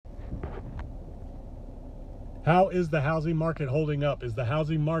How is the housing market holding up? Is the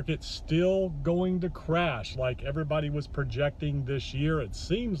housing market still going to crash like everybody was projecting this year? It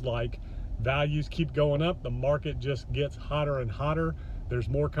seems like values keep going up. The market just gets hotter and hotter. There's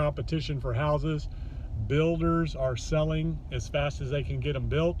more competition for houses. Builders are selling as fast as they can get them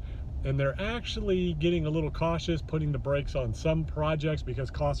built, and they're actually getting a little cautious, putting the brakes on some projects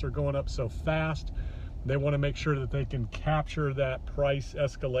because costs are going up so fast. They want to make sure that they can capture that price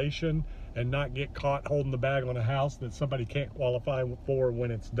escalation and not get caught holding the bag on a house that somebody can't qualify for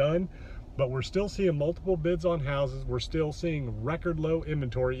when it's done. But we're still seeing multiple bids on houses. We're still seeing record low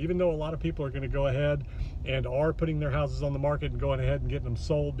inventory, even though a lot of people are going to go ahead and are putting their houses on the market and going ahead and getting them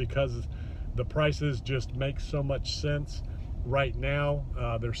sold because the prices just make so much sense right now.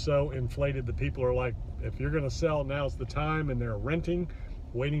 They're so inflated that people are like, if you're going to sell, now's the time, and they're renting,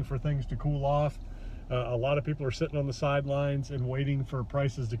 waiting for things to cool off. A lot of people are sitting on the sidelines and waiting for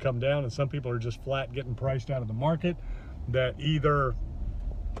prices to come down, and some people are just flat getting priced out of the market that either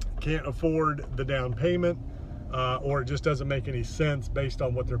can't afford the down payment or it just doesn't make any sense based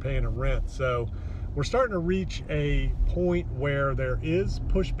on what they're paying in rent. So we're starting to reach a point where there is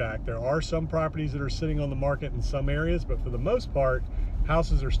pushback. There are some properties that are sitting on the market in some areas, but for the most part,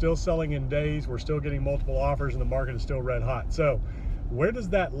 houses are still selling in days. We're still getting multiple offers and the market is still red hot. So where does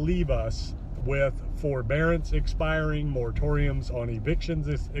that leave us with forbearance expiring, moratoriums on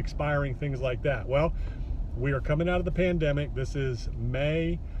evictions expiring, things like that? Well, we are coming out of the pandemic. This is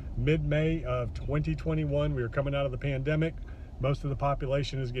mid-May of 2021. We are coming out of the pandemic. Most of the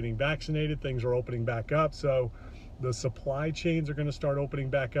population is getting vaccinated. Things are opening back up. So the supply chains are going to start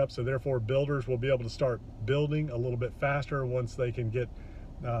opening back up. So therefore, builders will be able to start building a little bit faster once they can get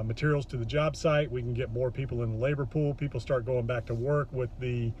materials to the job site. We can get more people in the labor pool. People start going back to work with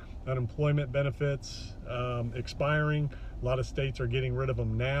the unemployment benefits expiring. A lot of states are getting rid of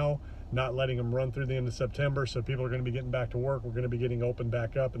them now, not letting them run through the end of September. So people are going to be getting back to work. We're going to be getting open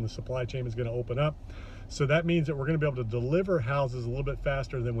back up, and the supply chain is going to open up. So that means that we're going to be able to deliver houses a little bit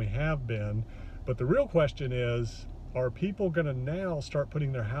faster than we have been. But the real question is, are people going to now start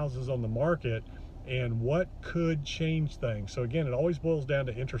putting their houses on the market? And what could change things? So again, it always boils down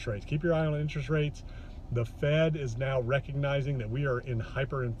to interest rates. Keep your eye on interest rates. The Fed is now recognizing that we are in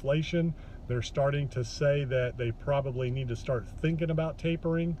hyperinflation. They're starting to say that they probably need to start thinking about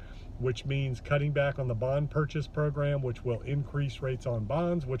tapering, which means cutting back on the bond purchase program, which will increase rates on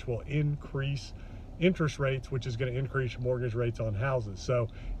bonds, which will increase interest rates, which is going to increase mortgage rates on houses. So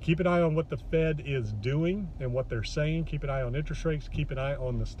keep an eye on what the Fed is doing and what they're saying. Keep an eye on interest rates. Keep an eye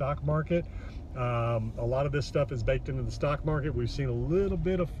on the stock market. A lot of this stuff is baked into the stock market. We've seen a little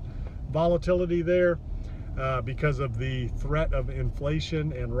bit of volatility there because of the threat of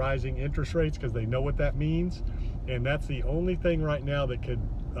inflation and rising interest rates, because they know what that means. And that's the only thing right now that could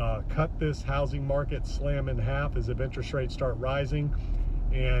cut this housing market slam in half, is if interest rates start rising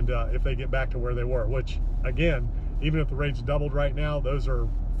and if they get back to where they were, which again, even if the rates doubled right now, those are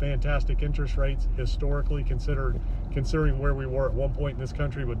fantastic interest rates historically considering where we were at one point in this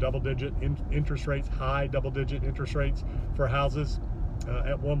country with double-digit interest rates, high double-digit interest rates for houses.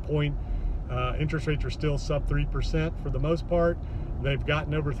 At one point, interest rates are still sub 3% for the most part. They've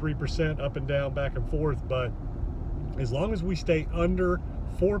gotten over 3% up and down, back and forth, but as long as we stay under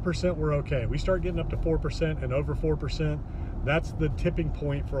 4%, we're okay. We start getting up to 4% and over 4%, that's the tipping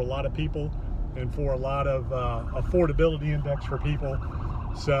point for a lot of people and for a lot of affordability index for people.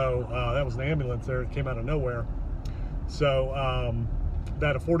 So that was an ambulance there. It came out of nowhere. So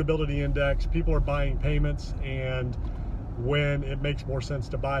that affordability index, people are buying payments, and when it makes more sense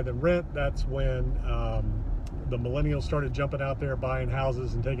to buy than rent, that's when the millennials started jumping out there buying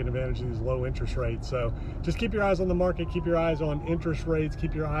houses and taking advantage of these low interest rates. So just keep your eyes on the market, keep your eyes on interest rates,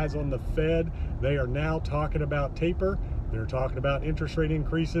 keep your eyes on the Fed. They are now talking about taper. They're talking about interest rate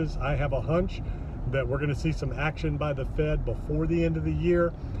increases. I have a hunch that we're going to see some action by the Fed before the end of the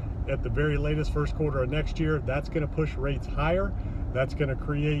year. At the very latest, first quarter of next year. That's going to push rates higher. That's going to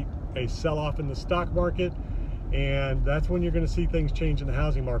create a sell-off in the stock market, and that's when you're going to see things change in the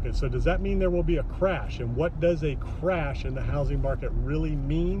housing market. So does that mean there will be a crash? And what does a crash in the housing market really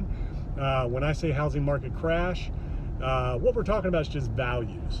mean? When I say housing market crash, what we're talking about is just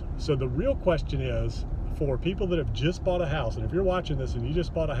values. So the real question is, for people that have just bought a house, and if you're watching this and you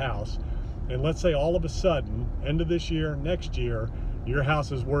just bought a house, and let's say all of a sudden, end of this year, next year, your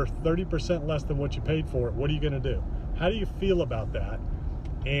house is worth 30% less than what you paid for it, what are you going to do? How do you feel about that?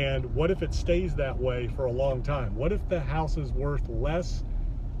 And what if it stays that way for a long time? What if the house is worth less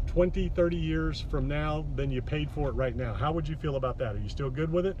 20, 30 years from now than you paid for it right now? How would you feel about that? Are you still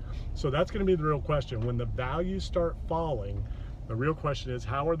good with it? So that's going to be the real question. When the values start falling, the real question is,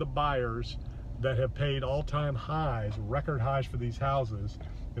 how are the buyers that have paid all-time highs, record highs for these houses,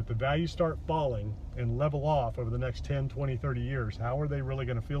 if the values start falling and level off over the next 10, 20, 30 years, how are they really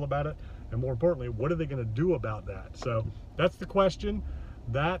going to feel about it? And more importantly, what are they going to do about that? So that's the question.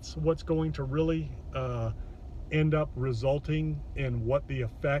 That's what's going to really end up resulting in what the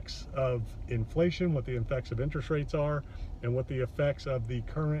effects of inflation, what the effects of interest rates are, and what the effects of the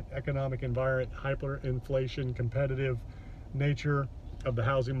current economic environment, hyperinflation, competitive nature of the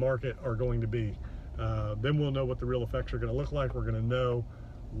housing market are going to be. Then we'll know what the real effects are going to look like. We're going to know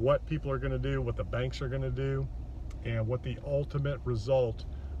what people are going to do, what the banks are going to do, and what the ultimate result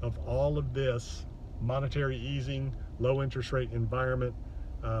of all of this monetary easing, low interest rate environment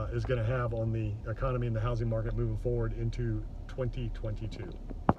is going to have on the economy and the housing market moving forward into 2022.